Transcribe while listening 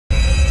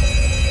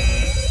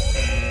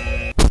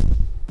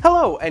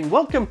Hello, and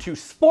welcome to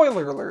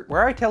Spoiler Alert,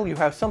 where I tell you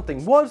how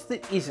something was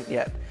that isn't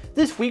yet.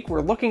 This week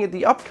we're looking at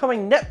the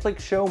upcoming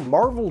Netflix show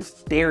Marvel's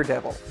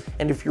Daredevil,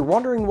 and if you're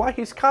wondering why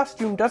his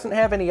costume doesn't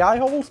have any eye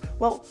holes,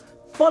 well,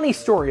 funny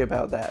story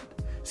about that.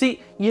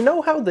 See, you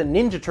know how the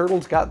Ninja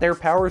Turtles got their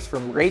powers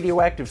from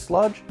radioactive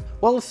sludge?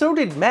 Well, so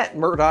did Matt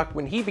Murdock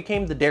when he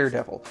became the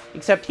Daredevil,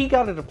 except he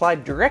got it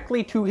applied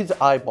directly to his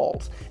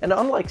eyeballs, and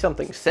unlike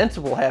something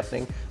sensible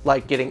happening,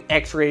 like getting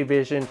X-ray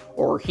vision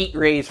or heat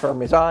rays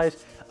from his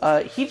eyes,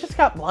 he just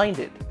got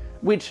blinded,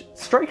 which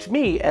strikes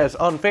me as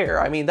unfair.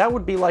 I mean, that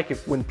would be like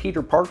if when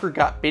Peter Parker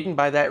got bitten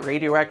by that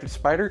radioactive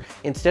spider,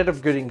 instead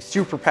of getting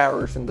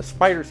superpowers in the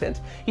spider sense,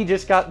 he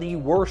just got the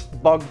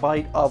worst bug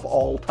bite of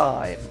all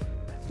time.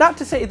 Not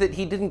to say that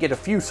he didn't get a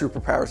few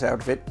superpowers out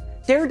of it,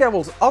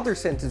 Daredevil's other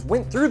senses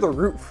went through the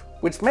roof,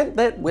 which meant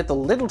that with a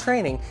little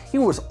training, he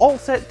was all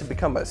set to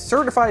become a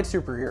certified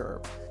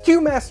superhero. Cue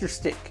Master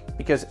Stick,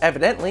 because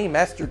evidently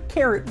Master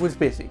Carrot was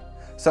busy.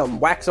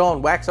 Some wax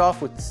on, wax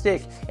off with the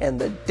stick, and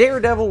the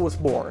Daredevil was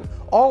born,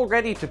 all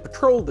ready to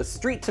patrol the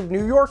streets of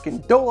New York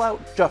and dole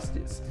out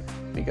justice.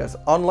 Because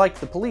unlike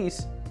the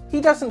police, he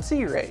doesn't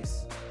see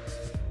race.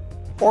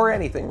 Or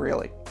anything,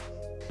 really.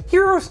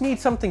 Heroes need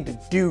something to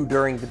do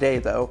during the day,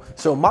 though,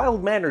 so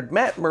mild-mannered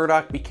Matt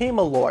Murdock became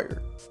a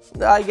lawyer.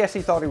 I guess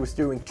he thought he was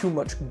doing too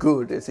much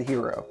good as a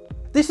hero.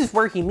 This is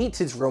where he meets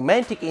his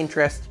romantic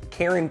interest,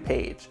 Karen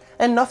Page.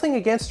 And nothing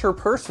against her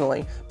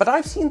personally, but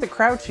I've seen the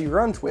crowd she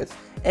runs with,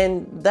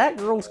 and that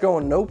girl's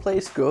going no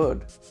place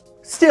good.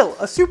 Still,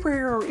 a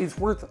superhero is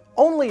worth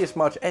only as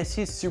much as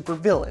his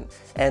supervillain,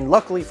 and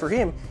luckily for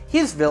him,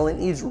 his villain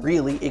is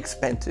really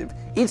expensive.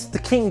 It's the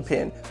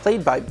Kingpin,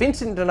 played by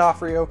Vincent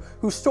D'Onofrio,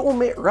 who stole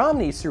Mitt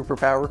Romney's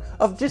superpower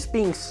of just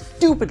being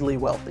stupidly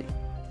wealthy.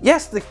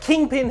 Yes, the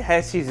Kingpin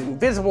has his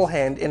invisible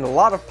hand in a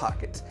lot of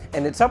pockets,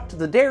 and it's up to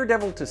the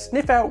Daredevil to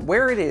sniff out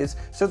where it is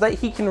so that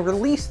he can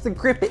release the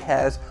grip it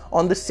has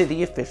on the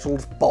city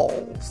officials'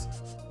 balls.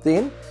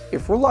 Then,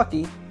 if we're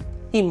lucky,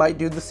 he might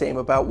do the same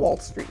about Wall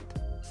Street.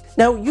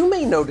 Now, you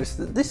may notice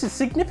that this is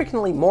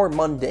significantly more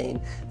mundane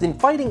than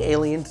fighting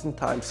aliens in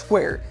Times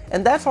Square,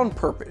 and that's on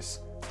purpose.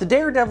 The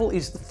Daredevil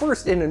is the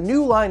first in a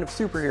new line of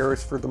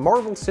superheroes for the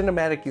Marvel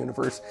Cinematic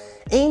Universe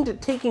aimed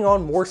at taking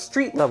on more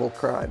street-level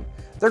crime.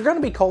 They're going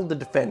to be called the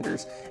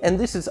Defenders, and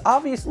this is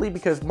obviously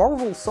because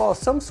Marvel saw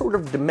some sort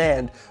of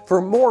demand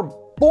for more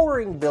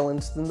boring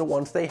villains than the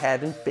ones they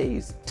had in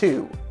Phase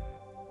 2.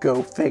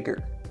 Go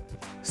figure.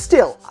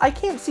 Still, I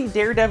can't see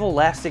Daredevil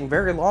lasting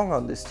very long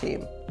on this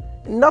team.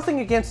 Nothing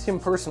against him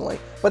personally,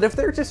 but if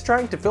they're just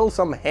trying to fill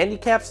some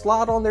handicap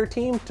slot on their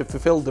team to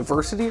fulfill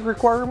diversity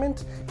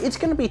requirements, it's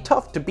going to be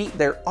tough to beat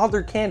their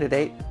other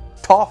candidate,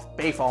 Troth.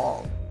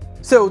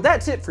 So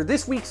that's it for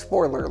this week's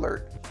Spoiler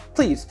Alert.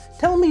 Please,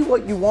 tell me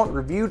what you want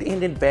reviewed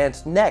in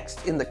advance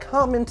next in the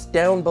comments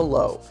down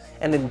below.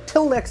 And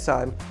until next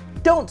time,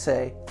 don't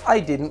say I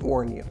didn't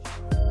warn you.